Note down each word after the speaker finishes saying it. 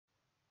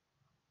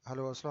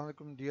Hello अस्सलाम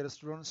वालेकुम dear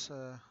students.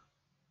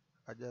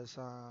 अॼु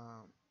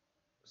असां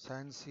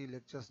साइंसी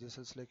लेक्चर्स जे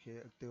सिलसिले खे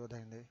अॻिते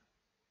वधाईंदे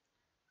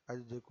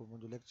अॼु जेको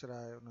मुंहिंजो लेक्चर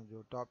आहे उन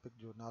जो टॉपिक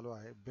जो नालो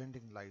आहे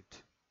बेंडिंग लाइट,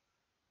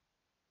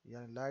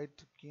 यानी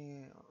लाइट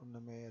कीअं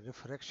उन में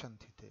रिफ्रैक्शन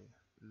थी थिए।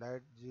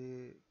 लाइट जी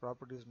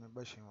प्रॉपर्टीज़ में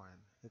ॿ शयूं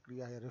आहिनि, हिकिड़ी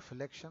आहे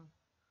रिफ्लेक्शन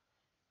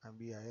ऐं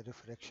ॿी आहे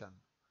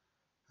रिफ्रैक्शन।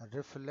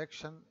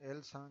 रिफ्लेक्शन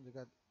एल सां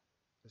जेका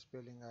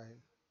स्पेलिंग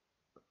आहे,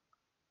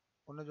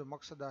 उन जो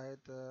मक़सदु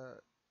आहे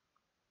त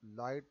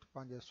लाइट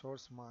पंहिंजे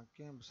सोर्स मां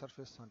कंहिं बि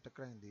सरफेस सां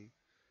टकराईंदी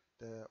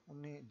त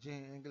उन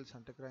जंहिं एंगल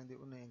सां टकराईंदी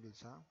उन एंगल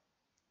सां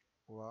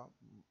उहा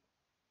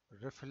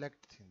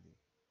रिफ्लेक्ट थींदी,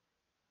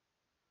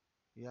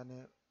 यानी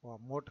उहा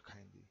मोट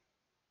खाईंदी,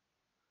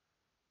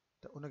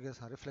 त उनखे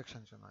असां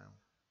रिफ्लेक्शन चवंदा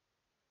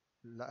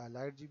आहियूं।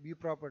 लाइट जी ॿी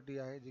प्रॉपर्टी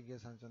आहे जंहिंखे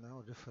असां चवंदा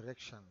आहियूं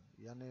रिफ्रैक्शन,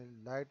 यानी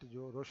लाइट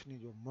जो रोशनी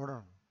जो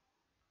मुड़णु।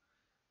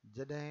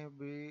 जॾहिं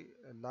बि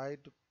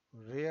लाइट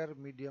रेयर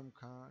मीडियम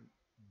खां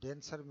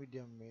डेंसर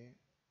मीडियम में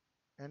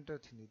एंटर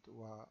थींदी त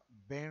उहा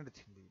बेंड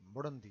थींदी,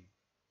 मुड़ंदी।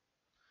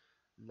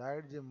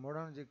 लाइट जे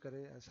मुड़ण जे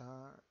करे असां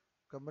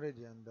कमरे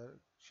जे अंदरि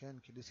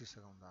शयुनि खे ॾिसी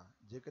सघूं था।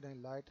 जेकॾहिं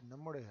लाइट न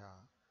मुड़े हा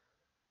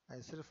ऐं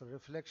सिर्फ़ु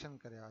रिफ्लेक्शन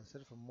करे हा,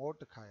 सिर्फ़ु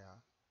मोट खाए हा,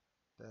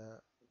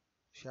 त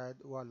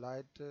शायदि उहा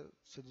लाइट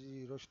सिज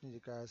जी रोशनी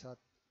जेका आहे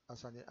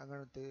असांजे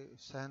अङण ते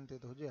सहन ते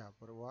त हुजे हा,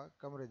 पर उहा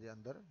कमरे जे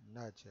अंदरि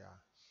न अचे हा।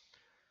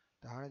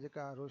 त हाणे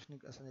जेका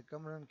रोशनी असांजे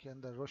कमरनि खे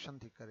अंदरि रोशन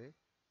थी करे,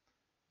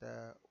 त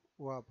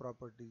उहा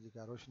प्रॉपर्टी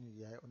जेका रोशनी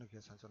जी आहे उनखे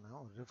असां चवंदा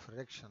आहियूं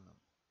रिफ्रैक्शन,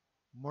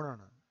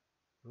 मुड़णु,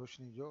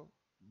 रोशनी जो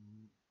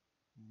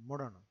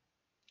मुड़णु,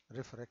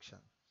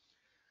 रिफ्रैक्शन।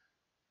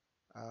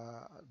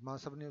 मां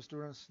सभिनी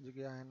स्टूडेंट्स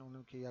जेके आहिनि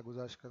उन्हनि खे इहा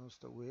गुज़ारिश कंदुसि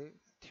त उहे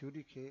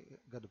थ्योरी खे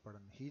गॾु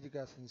पढ़नि। हीअ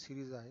जेका असांजी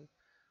सीरीज़ आहे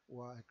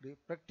उहा हिकिड़ी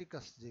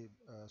प्रैक्टिकस जे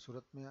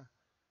सूरत में आहे,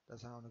 त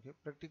असां उनखे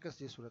प्रैक्टिकस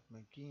जे सूरत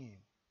में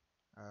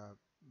कीअं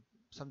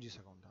सम्झी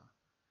सघूं था।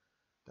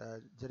 त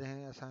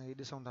जॾहिं असां हीअ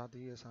ॾिसूं था त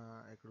हीअ असां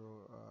हिकिड़ो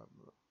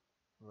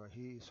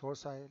हीअ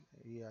सोर्स आहे,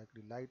 हीअ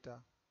हिकिड़ी लाइट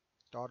आहे,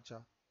 टॉर्च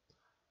आहे।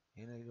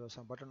 हिन जो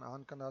असां बटन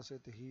ऑन कंदासीं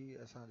त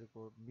हीअ असां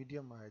जेको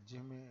मीडियम आहे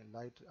जंहिंमें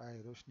लाइट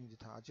आहे रोशनी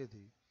जिथां अचे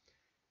थी,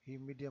 हीअ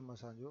मीडियम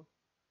असांजो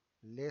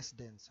लेस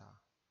डेंस आहे,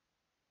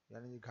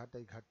 यानी घटि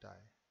ई घटि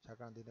आहे,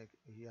 छाकाणि त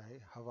हीअ आहे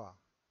हवा।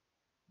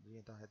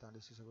 जीअं तव्हां हितां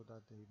ॾिसी सघो था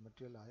त हीअ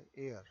मटेरियल आहे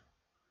एयर,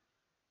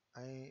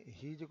 ऐं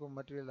हीअ जेको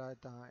मटेरियल आहे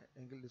तव्हां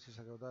एंगल ॾिसी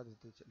सघो था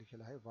जिते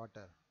लिखियलु आहे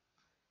वाटर,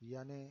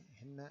 यानी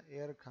हिन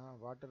एयर खां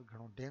वाटर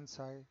घणो डेंस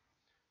आहे।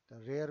 त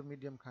रेयर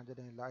मीडियम खां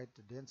जॾहिं लाइट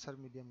डेंसर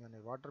मीडियम यानी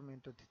वाटर में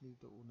एंटर थींदी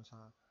त उन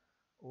सां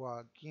उहा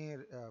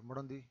कीअं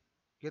मुड़ंदी,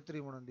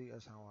 केतिरी मुड़ंदी,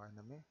 असां उहा हिन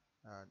में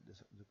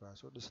जेको आहे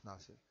सो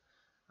ॾिसंदासीं।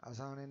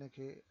 असां हाणे हिन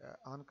खे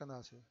ऑन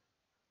कंदासीं।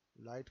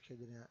 लाइट खे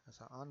जॾहिं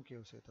असां ऑन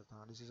कयोसीं त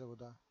तव्हां ॾिसी सघो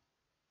था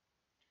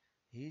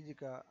हीअ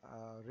जेका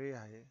रे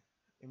आहे,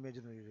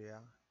 इमेजिनरी रे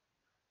आहे,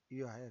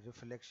 इहो आहे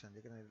रिफ्लेक्शन।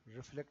 जेकॾहिं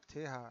रिफ्लेक्ट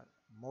थिए हा,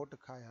 मोट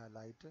खाए हा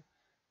लाइट,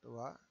 त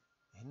उहा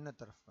हिन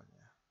तरफ़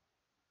वञे हा।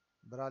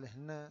 बहरहाल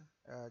हिन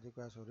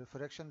जेको आहे सो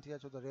रिफ्रैक्शन थी आहे,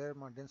 छो त रेयर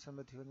मां डेंसर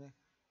में थी वञे,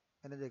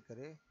 इन जे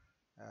करे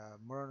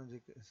मुड़ण जे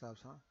हिसाब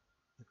सां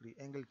हिकिड़ी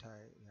एंगल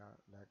ठाहे या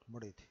लाइट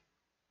मुड़े थी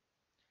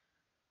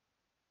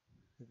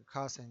हिकु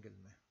ख़ासि एंगल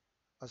में।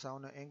 असां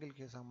उन एंगल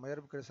खे असां मेयर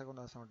बि करे सघूं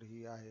था। असां वटि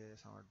हीअ आहे,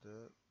 असां वटि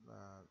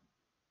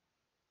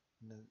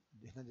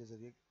हिन जे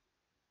ज़रिए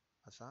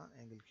असां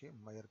एंगल खे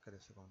मेयर करे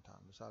सघूं था।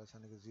 मिसाल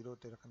असां हिनखे 0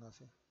 ते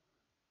रखंदासीं,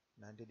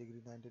 90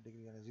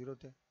 डिग्री यानी 0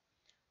 ते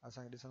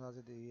असांखे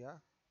ॾिसंदासीं त इहा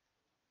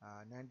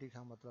 90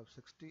 खां मतिलबु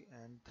 60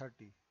 ऐं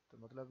 30, त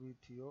मतिलबु हीअ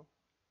थी वियो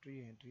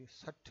 3 ऐं 3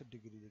 60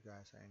 डिग्री जेका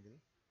आहे असां एंगल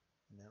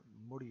हिन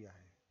मुड़ी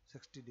आहे।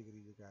 60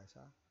 डिग्री जेका आहे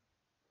असां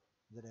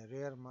जॾहिं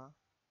रेयर मां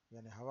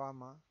यानी हवा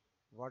मां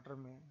वाटर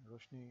में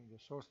रोशनी जो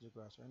सोर्स जेको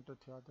आहे सो एंटर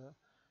थियो आहे, त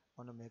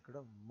उन में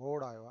हिकिड़ो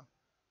मोड़ आयो आहे।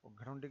 उहो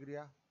घणो डिग्री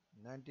आहे,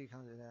 90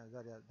 खां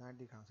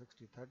 90 खां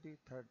 60,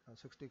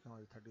 60 खां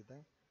 30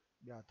 ताईं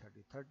ॿिया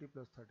 30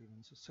 प्लस 30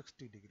 मीन्स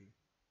 60 डिग्री।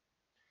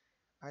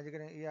 ऐं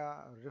जेकॾहिं इहा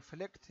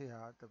रिफ्लेक्ट थिए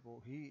हा त पोइ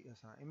हीअ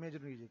असां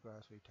इमेजिनरी जेको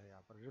आहे सो ठहे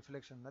आहे, पर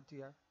रिफ्लेक्शन न थी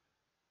आहे।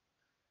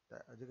 त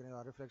जेकॾहिं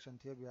उहा रिफ्लेक्शन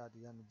थिए बि आहे त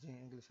यानी जंहिं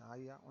एंगल सां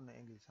आई आहे उन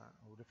एंगल सां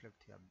उहो रिफ्लेक्ट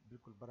थी आहे,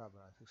 बिल्कुलु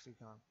बराबरि आहे। 60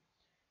 खां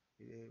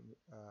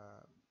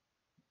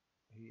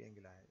हीअ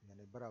एंगल आहे,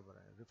 यानी बराबरि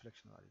आहे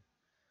रिफ्लेक्शन वारी।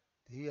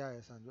 त हीअ आहे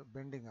असांजो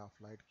बेंडिंग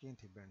ऑफ लाइट, कीअं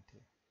थी बेंड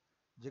थिए।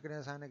 जेकॾहिं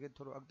असां हिनखे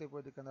थोरो अॻिते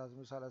पोइ ते कंदासीं,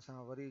 मिसाल असां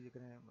वरी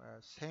जेकॾहिं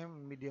सेम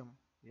मीडियम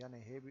यानी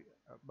हे बि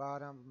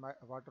ॿाहिरां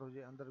वाटर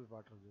हुजे, अंदरि बि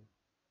वाटर हुजे,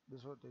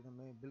 ॾिसो त हिन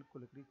में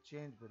बिल्कुलु हिकिड़ी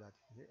चेंज पैदा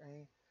थी थिए,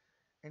 ऐं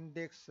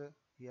इंडेक्स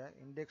हीअ आहे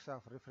इंडेक्स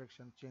ऑफ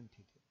रिफ्रैक्शन चेंज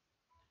थी थिए।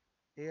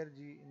 Air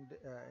ji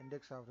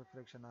index of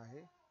refraction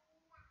आहे,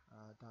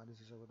 तव्हां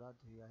ॾिसी सघो था त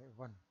हीअ आहे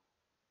 1।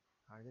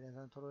 हाणे जॾहिं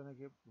असां थोरो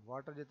हिनखे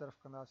वाटर जे तरफ़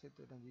कंदासीं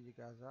त हिनजी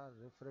जेका असां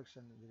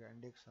रिफ्रैक्शन जेका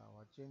इंडेक्स आहे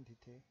उहा चेंज थी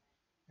थिए,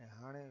 ऐं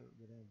हाणे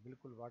जॾहिं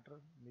बिल्कुलु वाटर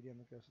मीडियम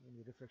में कयोसीं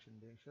त रिफ्रैक्शन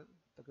इंडेक्स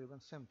तक़रीबन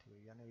सेम थी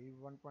वई, यानी हीअ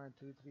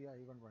 1.33 आहे,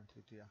 हीअ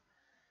 1.33 आहे।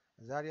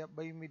 ज़ाहिर आहे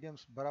ॿई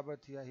मीडियम्स बराबरि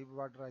थी आहे, हीअ बि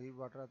वाटर आहे, हीअ बि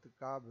वाटर आहे, त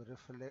का बि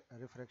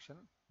रिफ्रैक्शन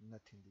न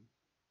थींदी।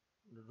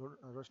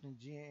 रोशनी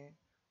जीअं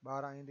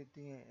ॿाहिरां ईंदी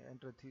तीअं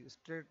एंटर थी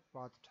स्ट्रेट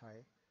पाथ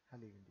ठाहे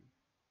हली वेंदी।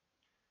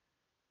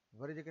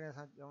 वरी जेकॾहिं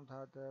असां चऊं था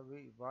त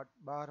भई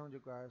ॿाहिरों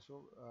जेको आहे सो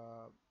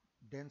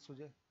डेंस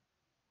हुजे,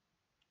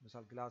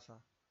 मिसाल गिलास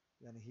आहे,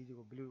 यानी हीउ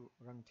जेको ब्लू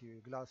रंग थी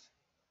वियो गिलास,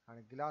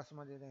 हाणे गिलास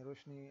मां जॾहिं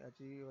रोशनी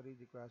अची वरी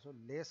जेको आहे सो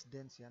लेस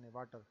डेंस यानी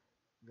वाटर,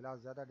 गिलास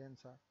ज़्यादा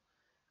डेंस आहे,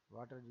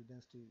 वाटर जी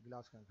डेंसिटी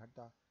गिलास खां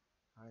घटि आहे,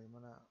 हाणे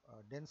माना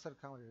डेंसर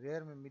खां वरी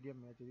रेयर में मीडियम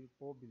में अचे थी,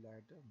 पोइ बि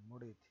लाइट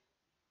मुड़े थी,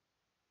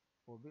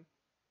 पोइ बि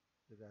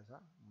जेका आहे सा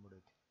मुड़े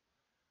थी।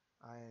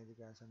 ऐं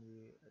जेका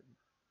असांजी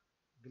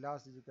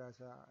गिलास जी जेका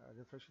असां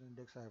रिफ्रेक्शन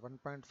इंडेक्स आहे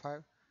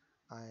 1.5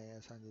 ऐं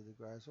असांजी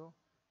जेको आहे सो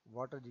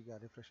वाटर जी जेका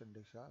रिफ्रेक्शन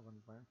इंडेक्स आहे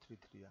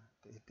 1.33 आहे,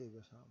 त हिते बि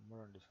असां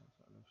मुड़णु ॾिसूं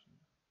था।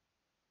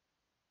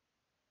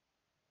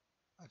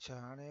 अच्छा,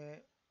 हाणे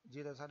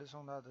जीअं त असां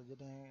ॾिसूं था त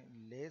जॾहिं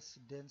लेस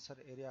डेंसर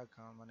एरिया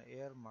खां माना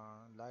एयर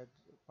मां लाइट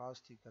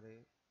पास थी करे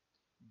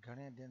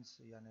घणे डेंस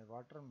यानी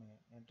वाटर में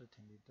एंटर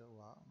थींदी त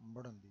उहा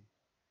मुड़ंदी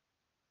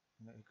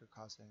हिन हिकु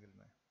ख़ासि एंगल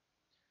में।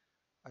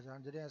 अच्छा,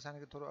 हाणे जॾहिं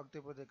असांखे थोरो अॻिते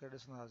पुठिते करे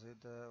ॾिसंदासीं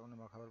त उन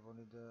मां ख़बर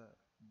पवंदी त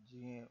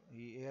जीअं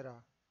हीअ एयर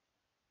आहे,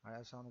 हाणे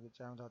असां हुनखे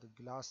चाहियूं था त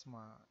गिलास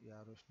मां इहा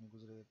रोशनी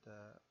गुज़रे त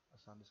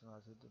असां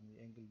ॾिसंदासीं त उनजी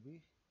एंगल बि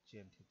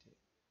चेंज थी थिए,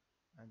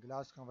 ऐं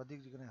गिलास खां वधीक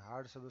जेकॾहिं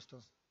हार्ड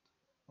सबस्टेंस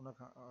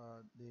उनखां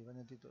ॾे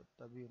वञे थी त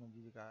बि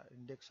हुनजी जेका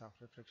इंडेक्स ऑफ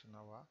रिफ्रेक्शन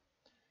आहे उहा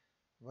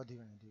वधी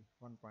वञे थी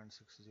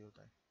 1.60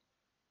 ताईं।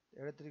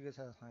 अहिड़े तरीक़े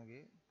सां असांखे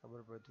ख़बर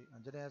पए थी।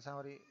 जॾहिं असां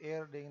वरी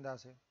एयर ॾे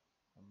ईंदासीं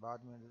बाद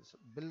में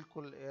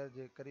बिल्कुलु एयर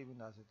जे क़रीब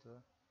ईंदासीं त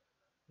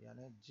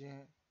यानी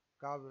जंहिं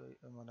का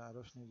बि माना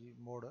रोशनी जी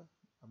मोड़ न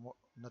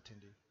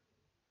थींदी,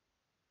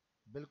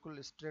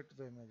 बिल्कुलु स्ट्रेट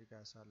वे में जेका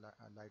असां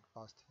लाइट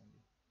पास थी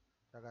वेंदी,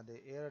 छाकाणि त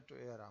एयर टू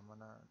एयर आहे,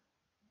 माना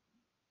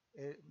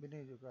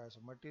ॿिन्ही जेको आहे सो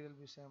मटीरियल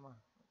बि सेम आहे,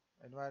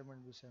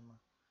 एनवायरमेंट बि सेम आहे,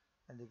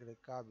 ऐं जे करे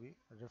का बि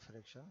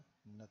रिफ्रेक्शन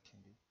न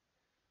थींदी।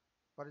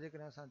 पर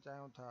जेकॾहिं असां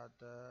चाहियूं था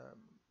त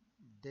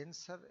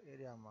डेंसर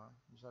एरिया मां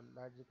मिसाल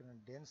लाइट जेकॾहिं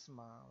डेंस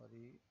मां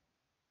वरी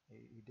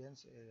डेंस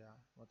एरिया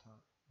मथां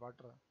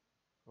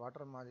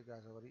वाटर मां जेका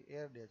आहे वरी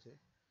एयर ॾे अचे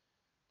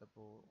त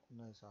पोइ उन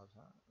हिसाब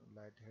सां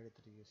लाइट अहिड़े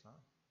तरीक़े सां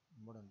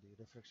मुड़ंदी,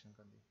 रिफ्रेक्शन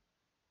कंदी।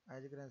 ऐं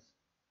जेकॾहिं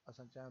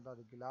असां चाहियूं था त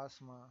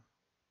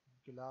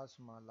गिलास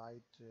मां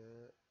लाइट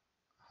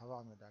हवा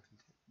में दाख़िल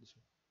थिए, ॾिसो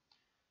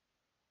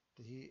त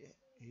ही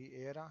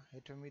एयर आहे,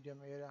 हेठि मीडियम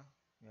एयर आहे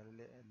या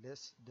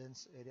लेस डेंस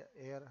एरिया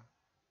एयर,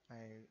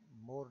 ऐं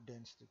मोर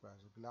डेंस जेको आहे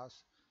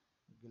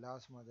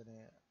गिलास मां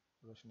जॾहिं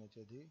रोशनी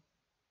अचे थी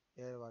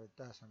एयर वारे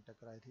तह सां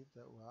टकराए थी त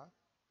उहा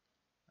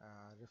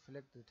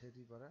रिफ्लेक्ट थिए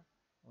थी, पर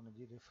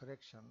उनजी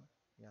रिफ्रेक्शन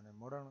यानी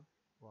मुड़णु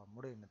उहा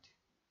मुड़े नथी।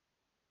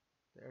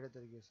 त अहिड़े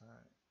तरीक़े सां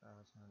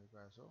असां जेको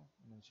आहे सो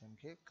उन्हनि शयुनि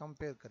खे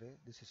कंपेयर करे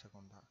ॾिसी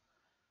सघूं था।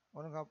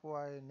 उनखां पोइ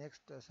आहे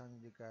नेक्स्ट असांजी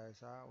जेका आहे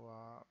सा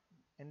उहा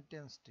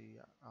इंटेंसिटी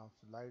ऑफ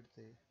लाइट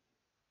ते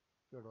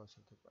कहिड़ो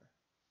असरु थो पए।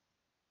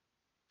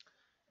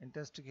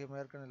 इंटेंसिटी खे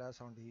मेजर करण लाइ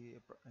असां वटि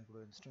हिकिड़ो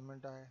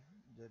इंस्ट्रूमेंट आहे,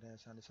 जॾहिं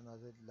असां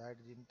ॾिसंदासीं लाइट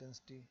जी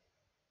इंटेंसिटी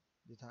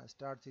जिथां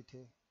स्टार्ट थी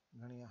थिए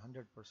घणी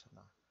 100%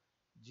 आहे,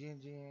 जीअं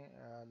जीअं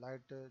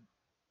लाइट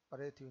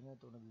परे थी वञे त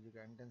उनजी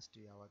जेका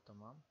इंटेंसिटी आहे उहा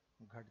तमामु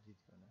घटिजी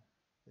थी वञे,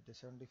 हिते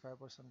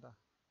 75% आहे,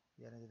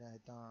 यानी जॾहिं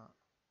हितां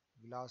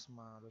गिलास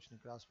मां रोशनी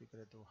क्रॉस पई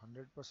करे त उहो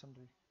 100%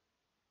 हुई,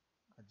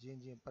 जीअं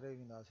जीअं परे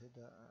वेंदासीं त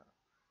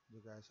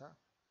जेका आहे सा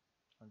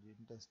उनजी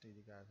इंटेंसिटी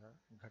जेका आहे सा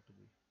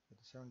घटिजी,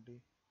 हिते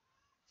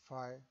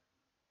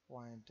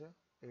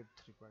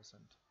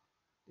 75.83%,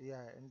 इहा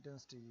आहे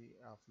इंटेंसिटी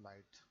ऑफ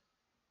लाइट।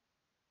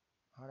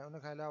 हाणे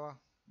उनखां अलावा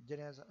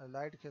जॾहिं असां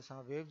लाइट खे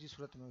असां वेव जी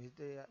सूरत में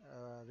हिते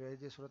रे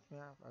जी सूरत में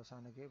आहे,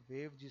 असां हिनखे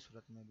वेव जी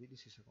सूरत में बि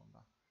ॾिसी सघूं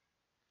था,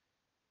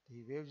 त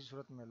हीअ वेव जी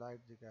सूरत में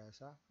लाइट जेका आहे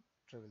सा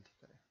ट्रेवल थी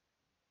करे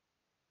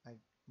ऐं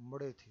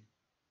मुड़े थी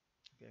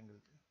हिकु एंगल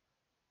ते।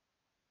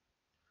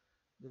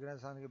 जेकॾहिं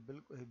असां हिनखे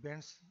बिल्कुलु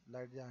बैंड्स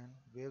लाइट जा आहिनि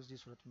वेव्स जी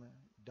सूरत में,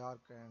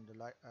 dark and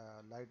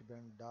light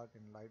band, dark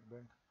and light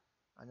band,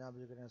 अञा बि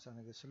जेकॾहिं असां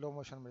हिनखे स्लो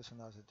मोशन में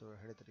ॾिसंदासीं त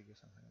अहिड़े तरीक़े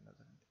सां असांखे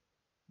नज़र ईंदी,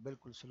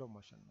 बिल्कुलु स्लो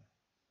मोशन में।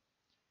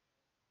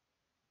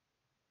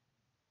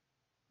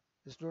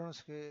 स्टूडेंट्स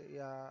खे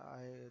इहा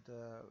आहे त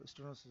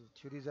स्टूडेंट्स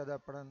थ्योरी ज़्यादा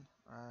पढ़नि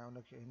ऐं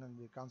उनखे हिननि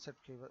जे कॉन्सेप्ट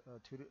खे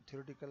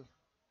थ्योरेटिकल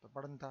त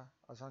पढ़नि था,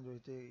 असांजो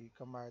हिते ई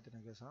कमु आहे त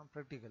हिनखे असां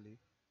प्रैक्टिकली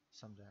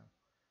सम्झायूं।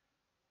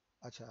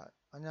 अच्छा,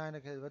 अञा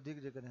हिनखे वधीक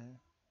जेकॾहिं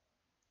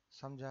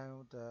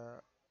सम्झायूं त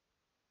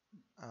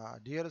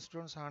डियर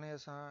स्टूडेंट्स, हाणे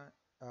असां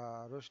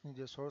रोशनी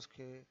जे सोर्स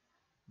खे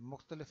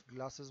मुख़्तलिफ़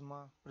ग्लासिस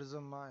मां,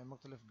 प्रिज़म मां ऐं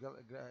मुख़्तलिफ़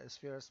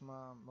स्फीयर्स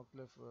मां,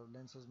 मुख़्तलिफ़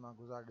लेंसिस मां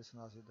गुज़ारे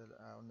ॾिसंदासीं त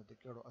उन ते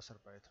कहिड़ो असरु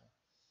पए थो।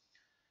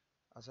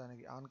 असां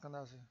हिनखे ऑन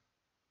कंदासीं।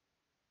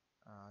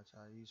 अच्छा,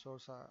 हीअ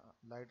सोर्स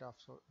आहे लाइट ऑफ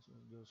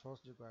जो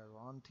सोर्स जेको आहे उहो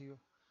ऑन थी वियो।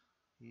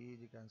 हीअ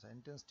जेका असां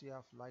इंटेंसिटी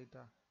ऑफ लाइट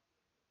आहे,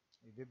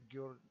 विप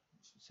ग्योर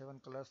 7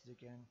 कलर्स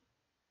जेके आहिनि,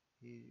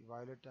 हीअ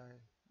वायलेट आहे,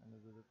 हिन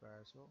जो जेको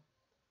आहे सो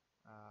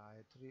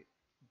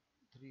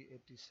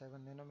 387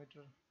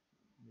 नैनोमीटर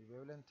जी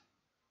वेवलेंथ,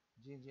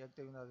 जीअं जीअं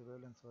अॻिते वेंदासीं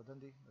वेवलेंथ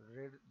वधंदी।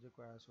 रेड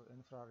जेको आहे सो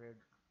इंफ्रारेड,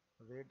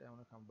 रेड ऐं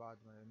उनखां बाद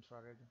में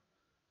इंफ्रारेड,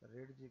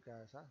 रेड जी का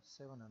है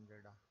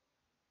 700 आहे।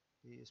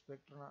 ही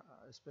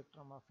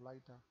स्पेक्ट्रम ऑफ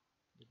लाइट आहे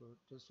जेको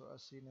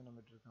 380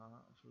 नैनोमीटर खां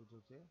शुरू थो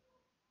थिए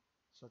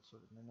 700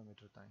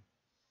 नैनोमीटर ताईं।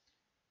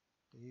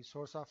 तो ही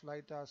सोर्स ऑफ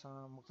लाइट आहे। असां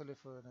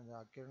मुख़्तलिफ़ हिन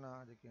जा किरणा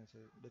जेके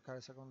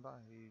ॾेखारे सघूं था।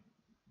 ही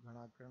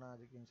घणा किरणा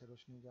जेके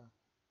रोशनी जा,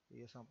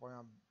 ही असां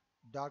पोयां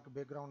डार्क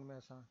बैकग्राउंड में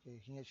असांखे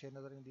हीअं शइ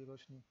नज़र ईंदी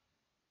रोशनी।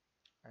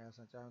 ऐं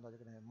असां चाहियूं था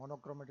जेकॾहिं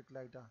मोनोक्रोमेटिक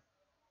लाइट आहे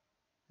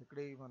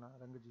हिकिड़े ई माना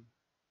रंग जी,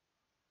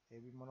 हे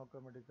बि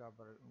मोनोक्रोमेटिक आहे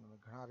पर हुन में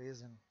घणा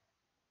रेज़ आहिनि।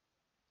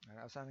 ऐं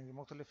असां हिनखे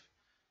मुख़्तलिफ़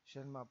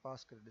शयुनि मां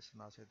पास करे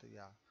ॾिसंदासीं त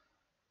इहा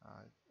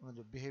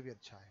उनजो बिहेवियर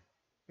छा आहे।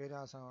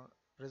 पहिरियां असां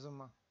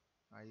प्रिज़म आहे,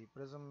 ऐं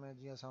प्रिज़म में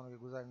जीअं असां हुनखे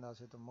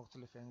गुज़ारींदासीं त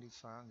मुख़्तलिफ़ एंगल्स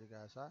सां जेका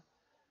आहे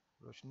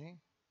रोशनी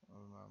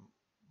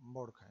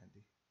मोड़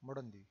खाईंदी,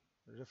 मुड़ंदी,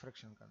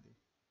 रिफ्रेक्शन कंदी।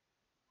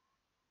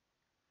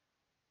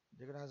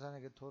 जेकॾहिं असां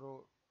हिनखे थोरो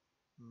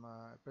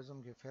प्रिज़म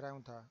खे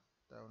फेरायूं था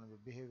त हुनजो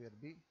बिहेवियर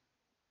बि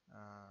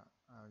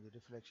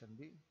रिफ्लेक्शन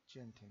बि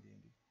चेंज थींदी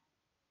ईंदी।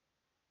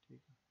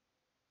 ठीकु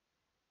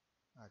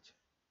आहे। अच्छा,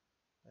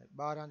 ऐं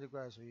ॿाहिरां जेको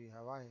आहे सो हीअ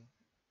हवा आहे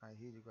ऐं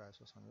हीअ जेको आहे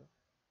सो असांजो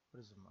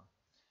प्रिज़म आहे।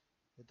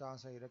 हितां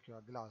असां हीअ रखियो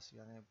आहे गिलास,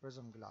 यानी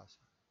प्रिज़म गिलास।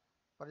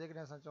 पर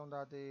जेकॾहिं असां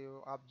चवंदा त इहो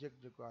ऑब्जेक्ट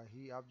जेको आहे,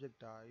 हीअ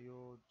ऑब्जेक्ट आहे, इहो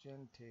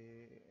चेंज थिए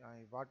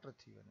ऐं वाटर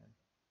थी वञे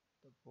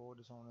त पोइ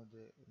ॾिसूं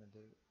हिन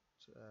ते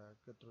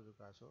केतिरो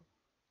जेको आहे सो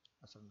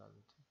असरअंदाज़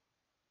थिए।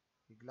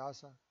 हीअ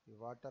गिलास आहे, हीअ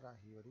वाटर आहे,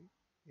 हीअ वरी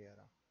एयर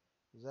आहे।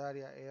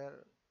 ज़ाहिर आहे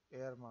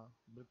एयर मां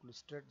बिल्कुलु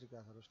स्ट्रेट जेका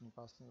आहे रोशनी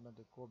पास थींदी, उन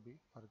ते को बि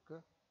फ़र्क़ु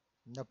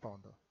न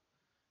पवंदो।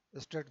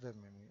 स्ट्रेट वे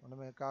में बि उन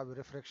में का बि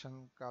रिफ्रेक्शन,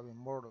 का बि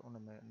मोड़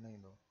उन में न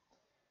ईंदो।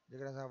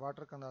 जेकॾहिं असां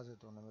वाटर कंदासीं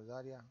त उन में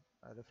ज़ाहिर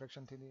आहे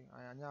रिफ्रेक्शन थींदी,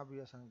 ऐं अञा बि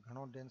असां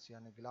घणो डेंस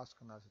यानी गिलास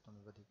कंदासीं त उन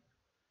में वधीक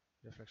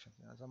रिफ्लेक्शन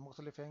थींदी। असां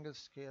मुख़्तलिफ़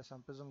एंगल्स खे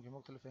असां प्रिज़म खे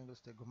मुख़्तलिफ़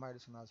एंगल्स ते घुमाए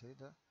ॾिसंदासीं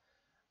त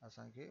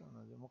असांखे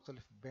उनजो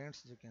मुख़्तलिफ़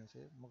बैंड्स जेके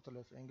आहिनि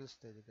मुख़्तलिफ़ एंगल्स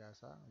ते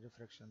जेका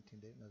रिफ्रेक्शन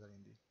थींदे नज़र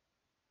ईंदी।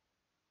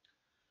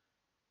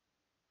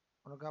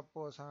 उन खां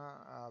पोइ असां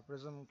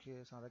प्रिज़म खे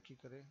असां रखी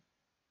करे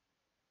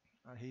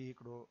हीउ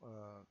हिकिड़ो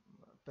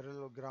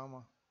पैरेललोग्राम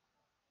आहे,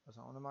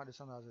 असां उन मां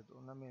ॾिसंदासीं त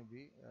उन में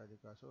बि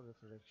जेको आहे सो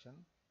रिफ्लेक्शन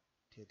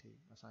थिए थी।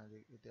 असांजे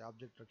हिते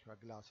ऑब्जेक्ट रखियो आहे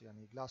गिलास,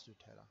 यानी गिलास जो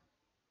ठहियलु आहे।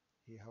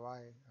 हीअ हवा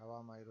आहे, हवा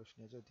मां ई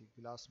रोशनी अचे थी,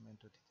 गिलास में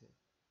एंटर थी थिए।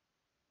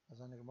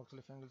 असां हिनखे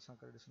मुख़्तलिफ़ एंगल्स सां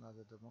करे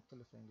ॾिसंदासीं त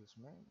मुख़्तलिफ़ एंगल्स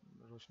में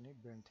रोशनी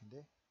बेंड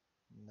थींदे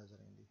नज़र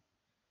ईंदी।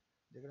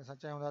 जेकॾहिं असां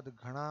चाहियूं था त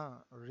घणा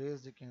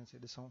रेज़ जेके आहिनि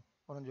ॾिसूं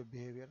उन्हनि जो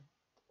बिहेवियर,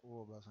 उहो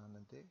बि असां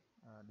हिननि ते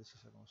ॾिसी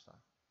सघूं था।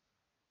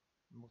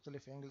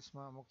 मुख़्तलिफ़ एंगल्स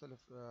मां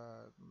मुख़्तलिफ़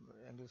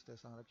एंगल्स ते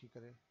असां रखी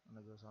करे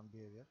उनजो असां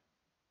बिहेवियर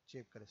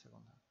चेक करे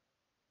सघूं था।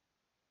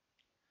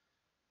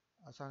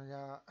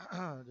 असांजा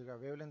जेका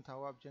वेवलेंथ आहे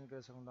उहा बि चेंज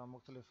करे सघूं था।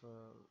 मुख़्तलिफ़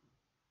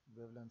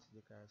वेवलेंथ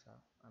जेका आहे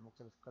ऐं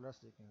मुख़्तलिफ़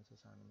कलर्स जेके आहिनि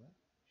असां हिन में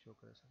शो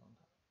करे सघूं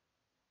था।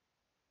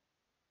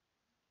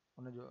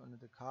 उनजो उन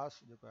ते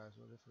ख़ासि जेको आहे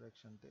सो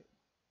रिफ्रेक्शन ते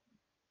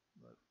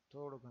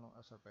थोरो घणो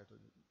असरु पए थो।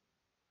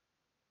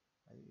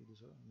 ऐं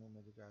ॾिसो हिन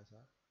में जेका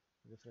आहे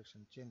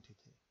रिफ्रेक्शन चेंज थी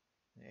थिए,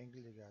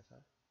 एंगल जेका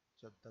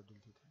आहे तब्दील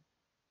थी थिए।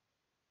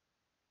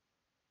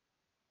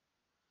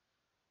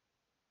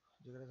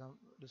 जेकॾहिं असां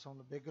ॾिसूं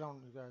त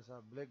बैकग्राउंड जेका आहे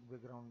ब्लैक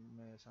बैकग्राउंड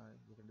में असां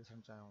जेके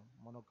ॾिसणु चाहियूं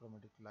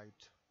मोनोक्रोमेटिक लाइट,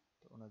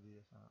 त उनजी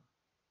असां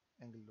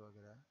एंगल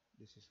वग़ैरह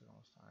ॾिसी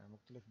सघूं था ऐं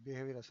मुख़्तलिफ़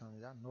बिहेवियर असां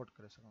जा नोट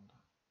करे सघूं था।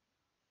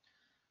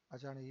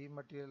 अच्छा, हाणे हीअ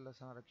मटीरियल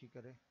असां रखी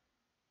करे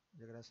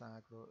जेकॾहिं असां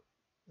हिकिड़ो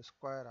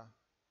स्क्वायर आहे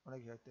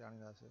उनखे अॻिते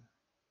आणींदासीं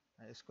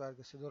ऐं स्क्वायर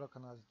खे सिधो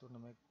रखंदासीं त उन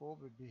में को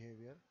बि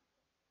बिहेवियर,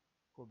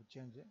 को बि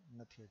चेंज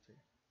नथी अचे।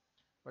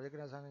 पर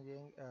जेकॾहिं असां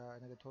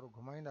हिनखे थोरो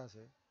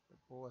घुमाईंदासीं त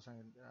पोइ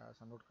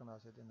असां नोट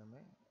कंदासीं त हिन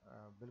में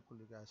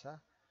बिल्कुलु जेका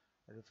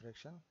आहे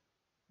रिफ्रेक्शन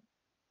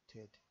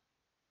थिए थी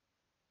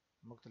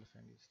मुख़्तलिफ़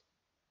एंगल्स।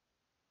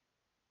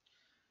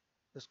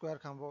 स्क्वायर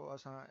खां पोइ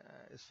असां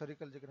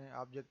स्फेरिकल जेकॾहिं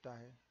ऑब्जेक्ट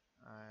आहे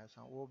ऐं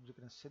असां उहो बि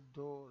जेकॾहिं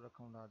सिधो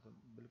रखूं था त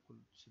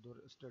बिल्कुलु सिधो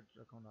स्ट्रेट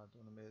रखूं था त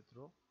उन में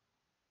एतिरो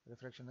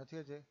रिफ्रेक्शन नथी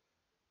अचे।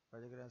 पर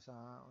जेकॾहिं असां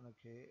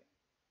उनखे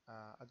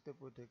अॻिते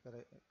पोइते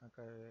करे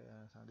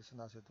असां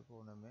ॾिसंदासीं त पोइ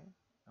उन में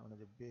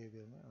उनजे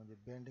बिहेवियर में, उनजे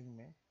बेंडिंग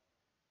में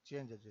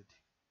चेंज अचे थी।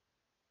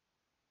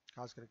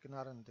 ख़ासि करे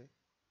किनारनि ते,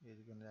 इहे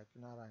जेके हुन जा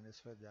किनारा आहिनि,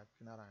 स्फेयर जा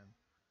किनारा आहिनि,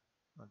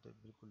 उन ते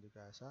बिल्कुलु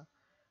जेका आहे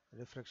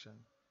रिफ्रेक्शन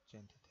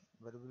चेंज थी थिए।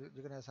 वरी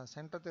जेकॾहिं असां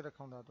सेंटर ते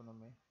रखूं था त उन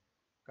में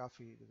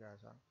काफ़ी जेका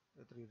आहे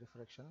एतिरी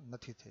रिफ्रेक्शन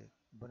नथी थिए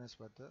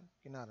बनिस्बत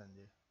किनारनि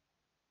जे।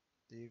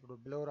 त हीउ हिकिड़ो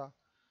ब्लोर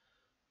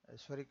आहे,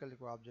 स्फेरिकल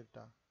जेको ऑब्जेक्ट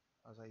आहे,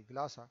 असां हीउ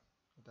गिलास आहे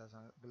त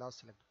असां गिलास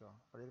सिलेक्ट कयो आहे।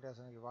 पर जेकॾहिं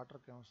असां हिनखे वाटर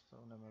कयूंसि त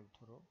उन में बि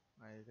थोरो,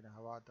 ऐं जेकॾहिं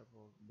हवा त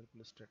पोइ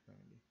बिल्कुलु स्ट्रेट में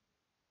वेंदी।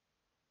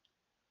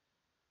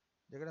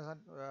 जेकॾहिं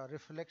असां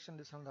रिफ्लेक्शन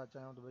ॾिसण था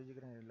चाहियूं त भई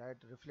जेकॾहिं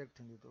लाइट रिफ्लेक्ट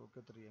थींदी त उहो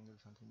केतिरी एंगल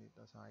सां थींदी, त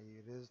असां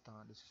हीअ रेज़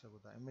तव्हां ॾिसी सघो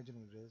था,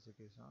 इमेजिनरी रेज़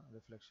जेके असां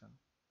रिफ्लेक्शन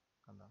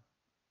कंदा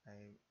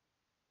ऐं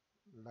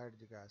लाइट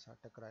जेका आहे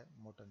टकराए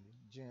मोटंदी,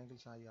 जंहिं एंगल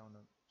सां आई आहे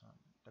उन सां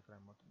टकराए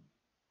मोटंदी।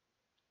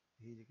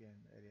 हीअ जेके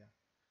आहिनि एरिया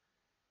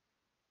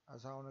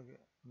असां उनखे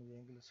उनजे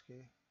एंगल्स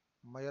खे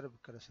मयर बि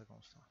करे सघूं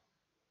था।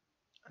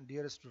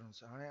 डियर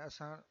स्टूडेंट्स, हाणे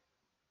असां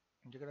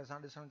जेकॾहिं असां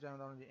ॾिसणु चाहियूं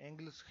था हुनजी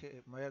एंगल्स खे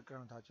मेयर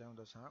करणु था चाहियूं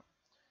त असां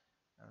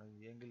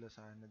एंगल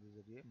असां हिन जे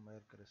ज़रिए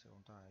मेयर करे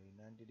सघूं था।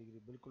 90 डिग्री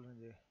बिल्कुलु हिन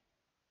जे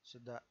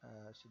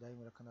सिधाई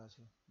में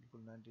रखंदासीं,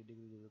 बिल्कुलु 90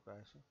 डिग्री जो जेको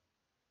आहे सो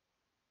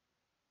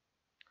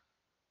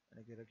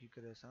इनखे रखी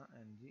करे असां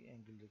इन जी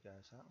एंगल जेका आहे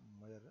असां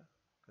मेयर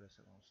करे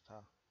सघूं था।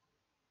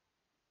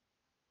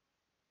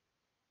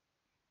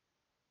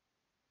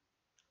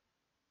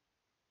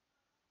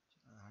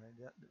 हाणे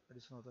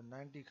ॾिसणो त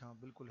 90 खां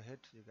बिल्कुलु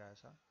हेठि जेका आहे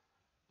असां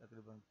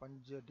तक़रीबन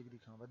 5 डिग्री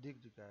खां वधीक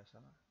जेका आहे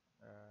असां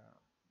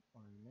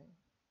उन में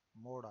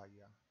मोड़ आई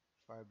आहे,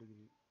 5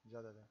 डिग्री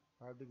ज़्यादा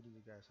 5 डिग्री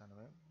जेका आहे असां हिन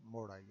में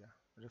मोड़ आई आहे,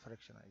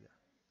 रिफ्रैक्शन आई आहे।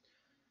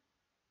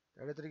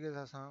 अहिड़े तरीक़े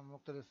सां असां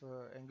मुख़्तलिफ़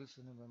एंगल्स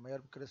हिन में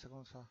मेयर करे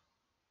सघूं था।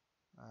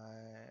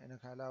 ऐं इन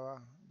खां अलावा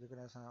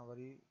जेकॾहिं असां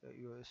वरी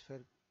इहो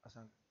स्फेयर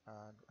असां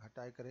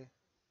हटाए करे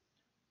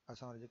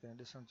असां वरी जेकॾहिं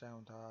ॾिसणु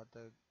चाहियूं था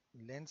त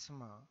लेंस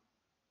मां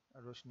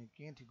रोशनी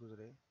कीअं थी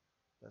गुज़रे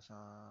त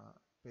असां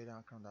पहिरियां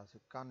खणंदासीं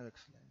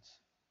कॉन्वेक्स लेंस।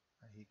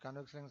 ऐं हीअ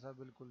कॉन्वेक्स लेंस आहे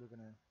बिल्कुलु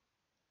जेकॾहिं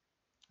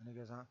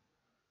हिनखे असां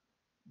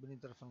ॿिन्ही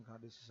तरफ़नि खां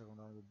ॾिसी सघूं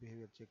था, हुनजो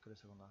बिहेवियर चेक करे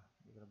सघूं था।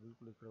 जेकॾहिं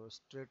बिल्कुलु हिकिड़ो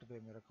स्ट्रेट वे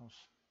में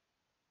रखूंसि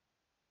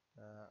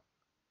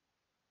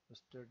त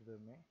स्ट्रेट वे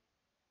में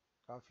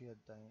काफ़ी हद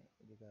ताईं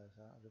जेका आहे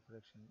असां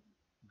रिफ्रैक्शन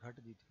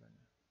घटिजी थी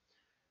वञे।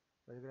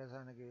 पर जेकॾहिं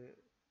असां हिनखे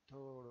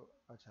थोरो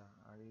अच्छा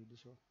हाणे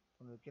ॾिसो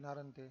हुन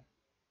किनारनि ते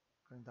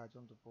खणी था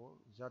अचूं त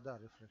पोइ ज़्यादा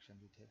रिफ्रैक्शन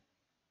थी थिए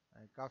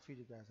ऐं काफ़ी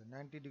जेका आहे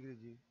 90 डिग्री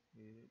जी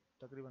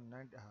तक़रीबन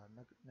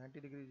 90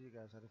 डिग्री जी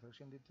जेका आहे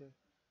रिफ्रैक्शन थी थिए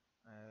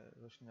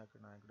ऐं रोशनी जा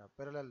किरणा हिकिड़ा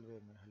पैरेलल वे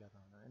में हलिया था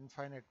वञनि,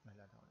 इनफाइनाइट में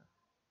हलिया था वञनि।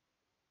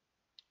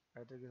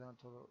 अहिड़े तरीक़े सां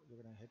थोरो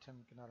जेकॾहिं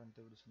हेठियनि किनारनि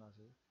ते बि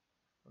ॾिसंदासीं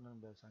उन्हनि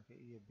में असांखे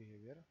इहे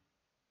बिहेवियर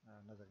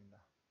नज़र ईंदा।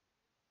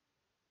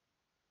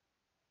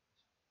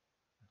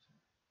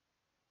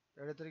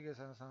 अहिड़े तरीक़े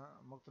सां असां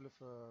मुख़्तलिफ़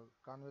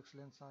कॉन्वेक्स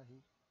लेंस सां ही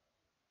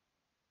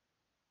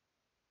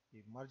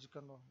मर्ज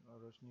कंदो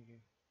रोशनी खे।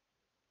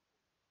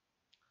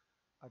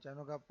 अच्छा,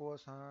 हिन खां पोइ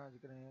असां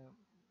जेकॾहिं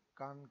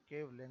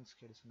कॉनकेव लेंस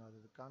खे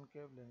ॾिसंदासीं त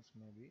कॉनकेव लेंस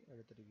में बि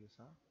अहिड़े तरीक़े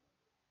सां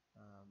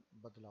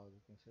बदिलाव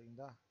जेके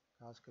ईंदा,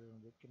 ख़ासि करे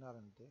हुनजे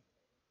किनारनि ते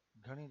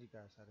घणी जेका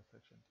आहे असां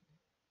रिफ्रैक्शन थींदी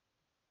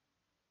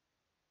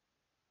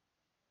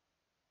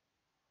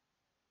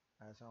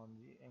ऐं असां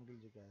हुनजी एंगल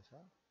जेका आहे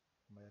असां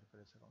मेयर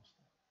करे सघूं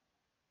था।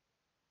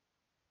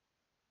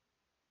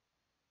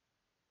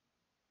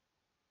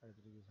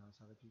 अहिड़े तरीक़े सां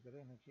असां रखी करे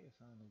हिनखे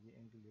असां हिनजी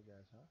एंगल जेका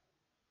आहे असां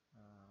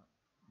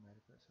मेयर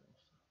करे सघूं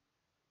था।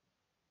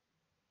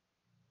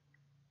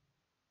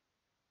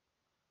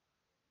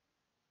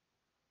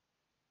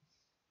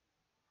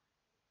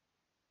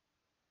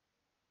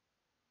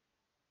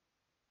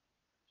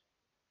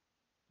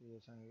 ये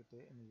असांखे हिते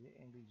हिनजी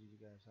एंगल जी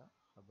जेका आहे असां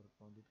ख़बर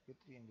पवंदी त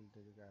केतिरी एंगल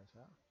ते जेका आहे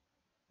असां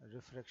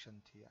रिफ्रैक्शन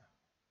थी आहे।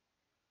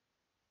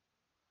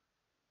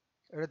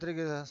 अहिड़े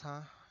तरीक़े सां असां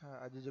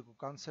अॼु जेको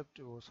कॉन्सेप्ट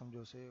उहो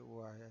सम्झोसीं उहो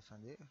आहे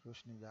असांजे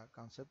रोशनी जा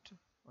कॉन्सेप्ट।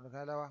 उन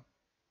खां अलावा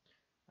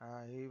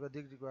हीअ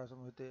वधीक जेको आहे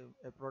हिते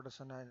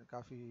एप्रोडक्शन आहिनि,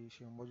 काफ़ी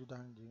शयूं मौजूदु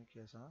आहिनि जंहिंखे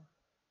असां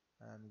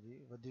हिनजी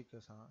वधीक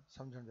असां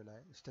सम्झण जे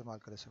लाइ इस्तेमालु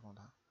करे सघूं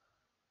था।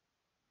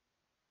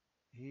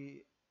 ही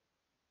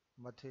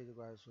मथे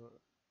जेको आहे सो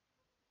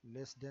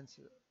लेस डेंस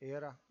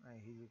एयर आहे ऐं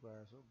हीअ जेको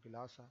आहे सो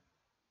गिलास आहे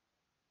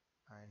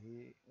ऐं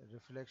हीअ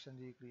रिफ्लैक्शन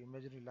जी हिकिड़ी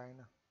इमेजरी लाइन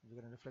आहे।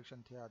 जेकॾहिं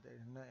रिफ्लैक्शन थिया त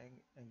हिन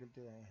एंगल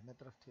ते ऐं हिन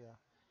तरफ़ थिया,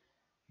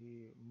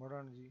 हीअ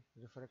मुड़ण जी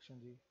रिफ्रैक्शन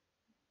जी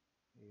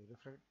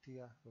रिफ्लैक्ट थी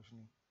आहे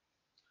रोशनी,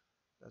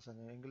 त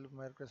असांजो एंगल बि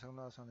मेयर करे सघूं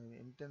था, असांजी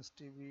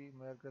इंटेंसिटी बि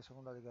मेयर करे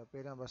सघूं था जेका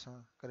पहिरियां बि असां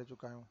करे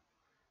चुका आहियूं।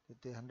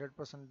 हिते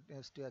 100%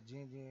 इंटेंसिटी आहे,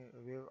 जीअं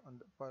जीअं वेव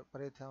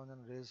परे थिया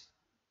वञनि रेज़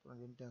त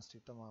उनजी इंटेंसिटी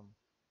तमामु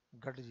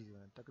घटिजी थी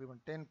वञे, तक़रीबन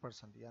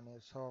 10%, यानी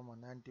 100 मां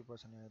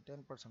 90% यानी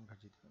 10%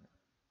 घटिजी थी वञे।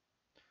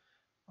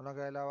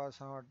 उनखां अलावा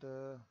असां वटि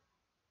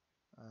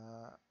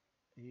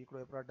हीअ हिकिड़ो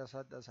एपरेटस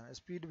आहे त असां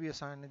स्पीड बि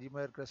असां हिन जी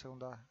मेयर करे सघूं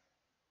था।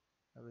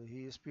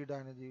 हीअ स्पीड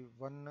आहे हिन जी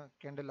 1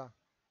 कैंडल आहे,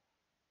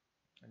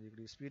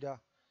 हिकिड़ी स्पीड आहे।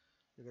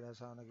 जेकॾहिं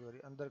असां हुनखे वरी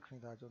अंदरि खणी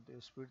था अचूं त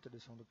स्पीड ते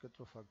ॾिसूं त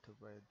केतिरो फ़र्क़ु थो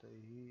पए, त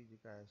हीअ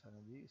जेका आहे असां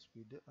हिनजी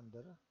स्पीड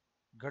अंदरि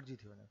घटिजी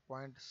थी वञे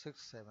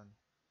 0.67,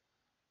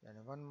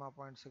 यानी 1 मां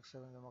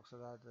 0.67 जो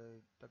मक़सदु आहे त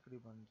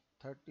तक़रीबन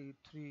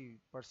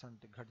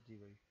 33% घटिजी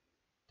वई।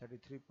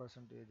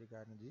 33% जेका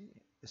आहे हिनजी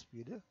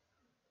स्पीड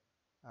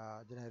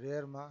जॾहिं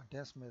रेयर मां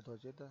डेंस में थो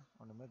अचे त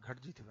उन में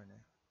घटिजी थी वञे।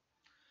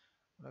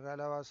 उनखां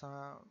अलावा असां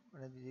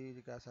हिनजी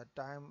जेका असां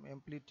टाइम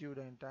एम्पलीट्यूड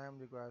ऐं टाइम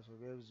जेको आहे सो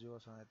वेव्स जो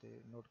असां हिते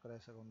नोट कराए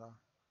सघूं था।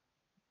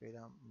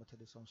 पहिरियां मथे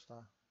ॾिसूं था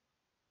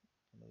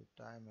हिनजी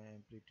टाइम ऐं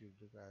एम्पलीट्यूड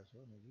जेका आहे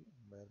सो हिनजी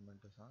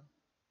मेजरमेंट असां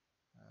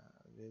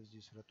वेव्स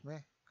जी सूरत में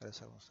करे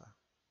सघूं था।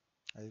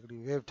 ऐं हिकिड़ी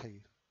वेव ठही,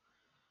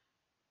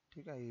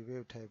 ठीकु आहे, हीअ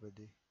वेव ठहे पई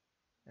थी,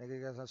 ऐं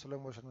जेके असां स्लो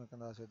मोशन में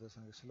कंदासीं त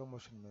असांखे स्लो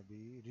मोशन में बि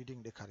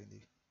रीडिंग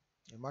ॾेखारींदी।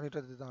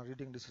 मॉनिटर ते तव्हां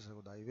रीडिंग ॾिसी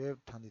सघो था, हीअ वेव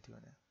ठहंदी थी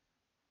वञे।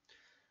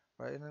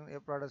 पर इन्हनि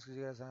एपराटस खे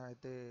जेका असां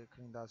हिते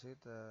खणी ईंदासीं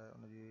त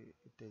उनजी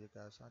हिते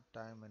जेका असां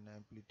टाइम ऐं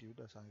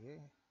एम्पलीट्यूड असांखे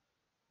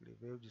हिकिड़ी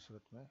वेव जी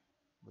सूरत में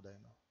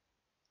ॿुधाईंदो।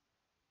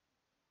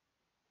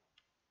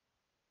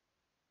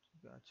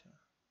 अच्छा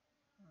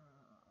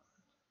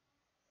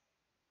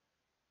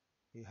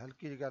ये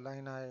हल्की जेका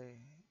लाइन आहे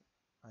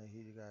ऐं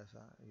हीअ जेका आहे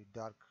असां हीअ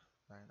डार्क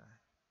लाइन आहे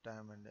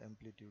टाइम एंड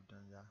एम्पलीट्यूड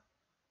जा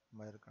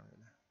मेजर करण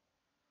जे लाइ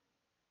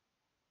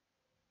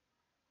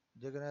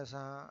जेकॾहिं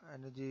असां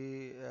इन जी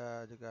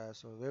जेका आहे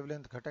सो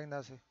वेवलेंथ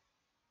घटाईंदासीं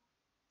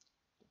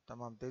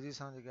तमामु तेज़ी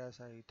सां जेका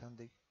आहे हीअ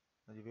ठहंदी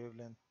हुनजी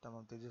वेवलेंथ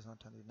तमामु तेज़ी सां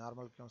ठहंदी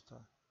नॉर्मल कयूंसि था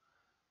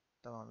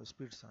तमामु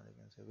स्पीड सां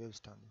जेके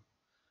वेव्स ठहंदियूं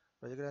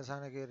पर जेकॾहिं असां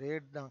हिनखे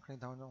रेड ॾांहुं खणी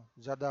था वञूं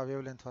ज़्यादा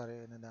वेवलेंथ वारे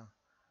हिन ॾांहुं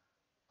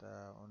त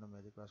उन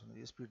में जेको आहे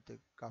हुनजी स्पीड ते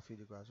काफ़ी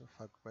जेको आहे सो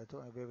फ़र्क़ु पए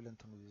थो ऐं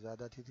वेवलेंथ हुनजी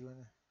ज़्यादा थी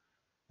वञे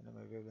हिन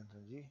में वेवलेंथ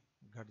हुनजी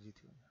घटिजी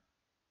थी वञे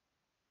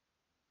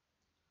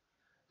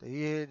त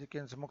इहे जेके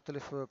आहिनि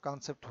मुख़्तलिफ़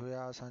कॉन्सेप्ट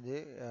हुया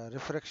असांजे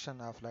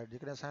रिफ्रेक्शन ऑफ लाइट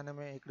जेकॾहिं असां हिन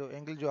में हिकिड़ो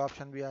एंगल जो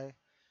ऑप्शन बि आहे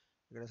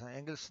जेकॾहिं असां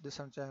एंगल्स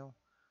ॾिसणु चाहियूं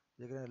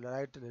जेकॾहिं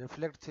लाइट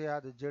रिफ्लेक्ट थिए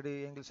आहे त जहिड़ी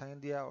एंगल सां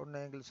ईंदी आहे उन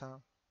एंगल सां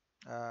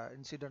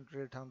इंसिडेंट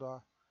रे ठहंदो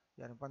आहे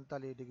यानी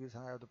 45 डिग्री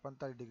सां आयो त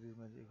 45 डिग्री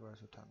में जेको आहे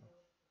सो ठहंदो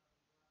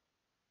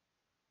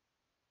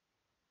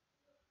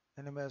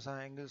हिन में असां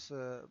एंगल्स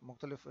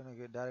मुख़्तलिफ़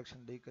हिनखे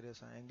डायरेक्शन ॾेई करे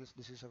असां एंगल्स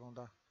ॾिसी सघूं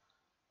था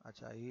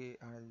अच्छा हीअ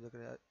हाणे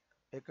जेकॾहिं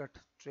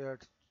 61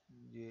 63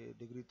 जी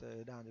डिग्री त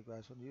हेॾां जेको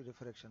आहे हुनजी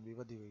रिफ्रेक्शन बि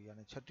वधी वई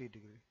यानी 36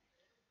 डिग्री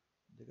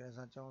जेकॾहिं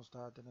असां चऊंसि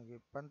था त हिनखे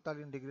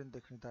 45 डिग्रियुनि ते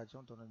खणी था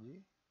अचूं त हुनजी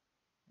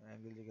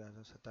एंगल जेका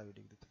आहे 27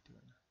 डिग्री थी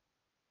वञे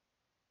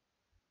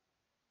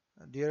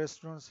डियर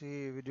स्टूडेंट्स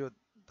हीअ वीडियो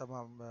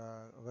तमामु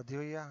वधी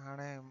वई आहे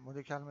हाणे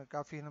मुंहिंजे ख़्याल में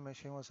काफ़ी हिन में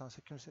शयूं असां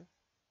सिखियूंसीं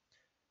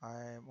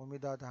ऐं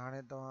उमेदु आहे त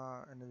हाणे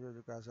तव्हां इन जो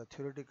जेको आहे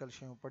थ्योरेटिकल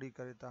शयूं पढ़ी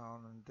करे तव्हां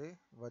उन्हनि ते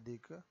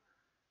वधीक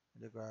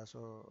जेको आहे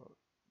सो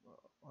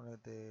उन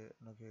ते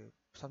उनखे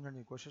सम्झण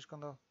जी कोशिशि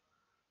कंदव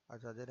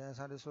अच्छा जॾहिं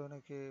असां ॾिसो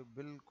हिनखे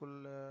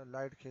बिल्कुलु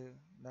लाइट खे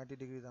 90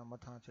 डिग्री तां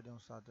मथां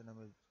छॾियूंसि था त हिन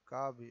में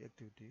का बि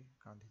एक्टिविटी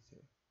कान थी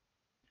थिए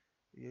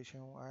इहे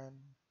शयूं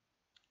आहिनि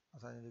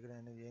असांजे जेकॾहिं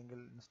हिनजी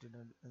एंगल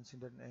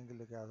इंसिडेंट एंगल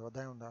जेका आहे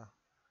वधायूं था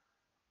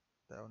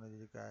त उनजी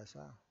जेका आहे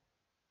असां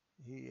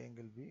हीअ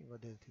एंगल बि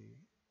वधे थी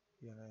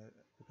यानी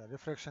जेका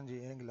रिफ्रेक्शन जी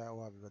एंगल आहे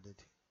उहा बि वधे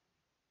थी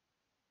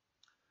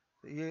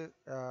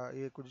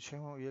इहे कुझु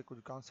शयूं इहे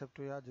कुझु कॉन्सेप्ट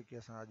हुया जेके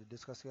असां अॼु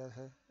डिस्कस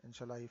कयासीं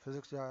इनशाला हीअ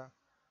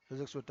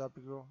फिज़िक्स जो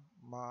टॉपिक हुयो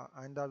मां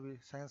आईंदा बि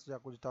साइंस जा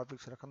कुझु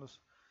टॉपिक्स रखंदुसि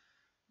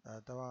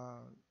तव्हां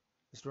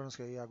स्टूडेंट्स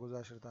खे इहा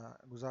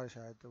गुज़ारिश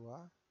आहे त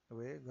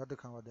उहे वधि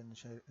खां वधि इन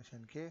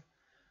शयुनि खे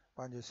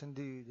पंहिंजे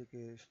सिंधी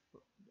जेके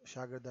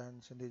शागिर्द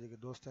आहिनि सिंधी जेके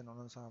दोस्त आहिनि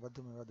उन्हनि सां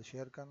वधि में वधि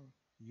शेयर कनि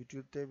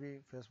यूट्यूब ते बि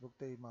फेसबुक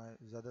ते मां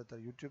ज़्यादातर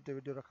यूट्यूब ते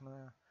वीडियो रखंदो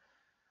आहियां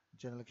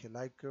चैनल खे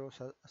लाइक कयो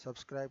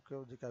सब्सक्राइब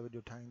कयो जेका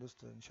वीडियो ठाहींदुसि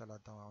त इनशाला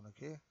तव्हां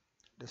उनखे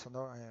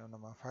ॾिसंदव ऐं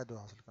उन मां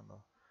फ़ाइदो हासिलु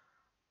कंदव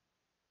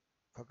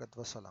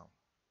फ़क़ति वसलाम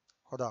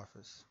ख़ुदा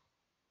हाफ़िज़